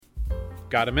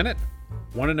Got a minute?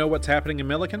 Want to know what's happening in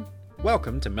Milliken?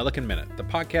 Welcome to Milliken Minute, the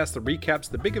podcast that recaps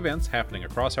the big events happening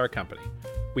across our company.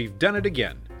 We've done it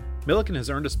again. Milliken has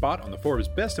earned a spot on the Forbes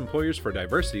Best Employers for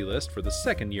Diversity list for the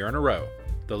second year in a row.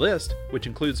 The list, which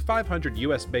includes 500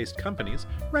 U.S.-based companies,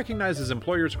 recognizes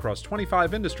employers across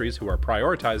 25 industries who are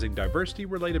prioritizing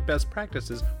diversity-related best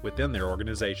practices within their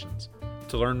organizations.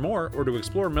 To learn more or to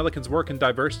explore Milliken's work in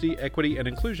diversity, equity, and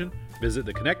inclusion, visit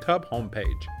the Connect Hub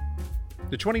homepage.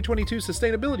 The 2022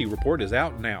 Sustainability Report is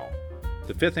out now.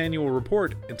 The fifth annual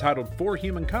report, entitled For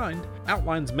Humankind,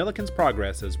 outlines Milliken's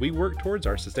progress as we work towards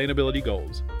our sustainability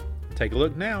goals. Take a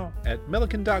look now at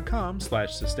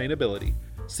milliken.com/sustainability.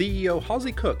 CEO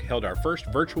Halsey Cook held our first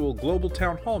virtual global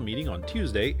town hall meeting on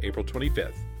Tuesday, April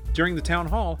 25th. During the town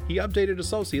hall, he updated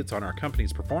associates on our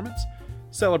company's performance,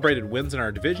 celebrated wins in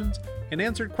our divisions, and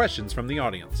answered questions from the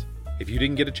audience. If you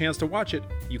didn't get a chance to watch it,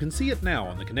 you can see it now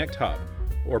on the Connect Hub,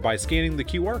 or by scanning the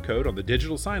QR code on the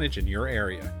digital signage in your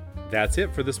area. That's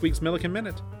it for this week's Milliken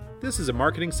Minute. This is a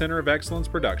Marketing Center of Excellence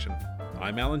production.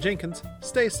 I'm Alan Jenkins.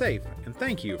 Stay safe, and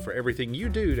thank you for everything you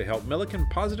do to help Milliken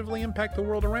positively impact the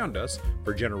world around us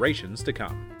for generations to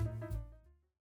come.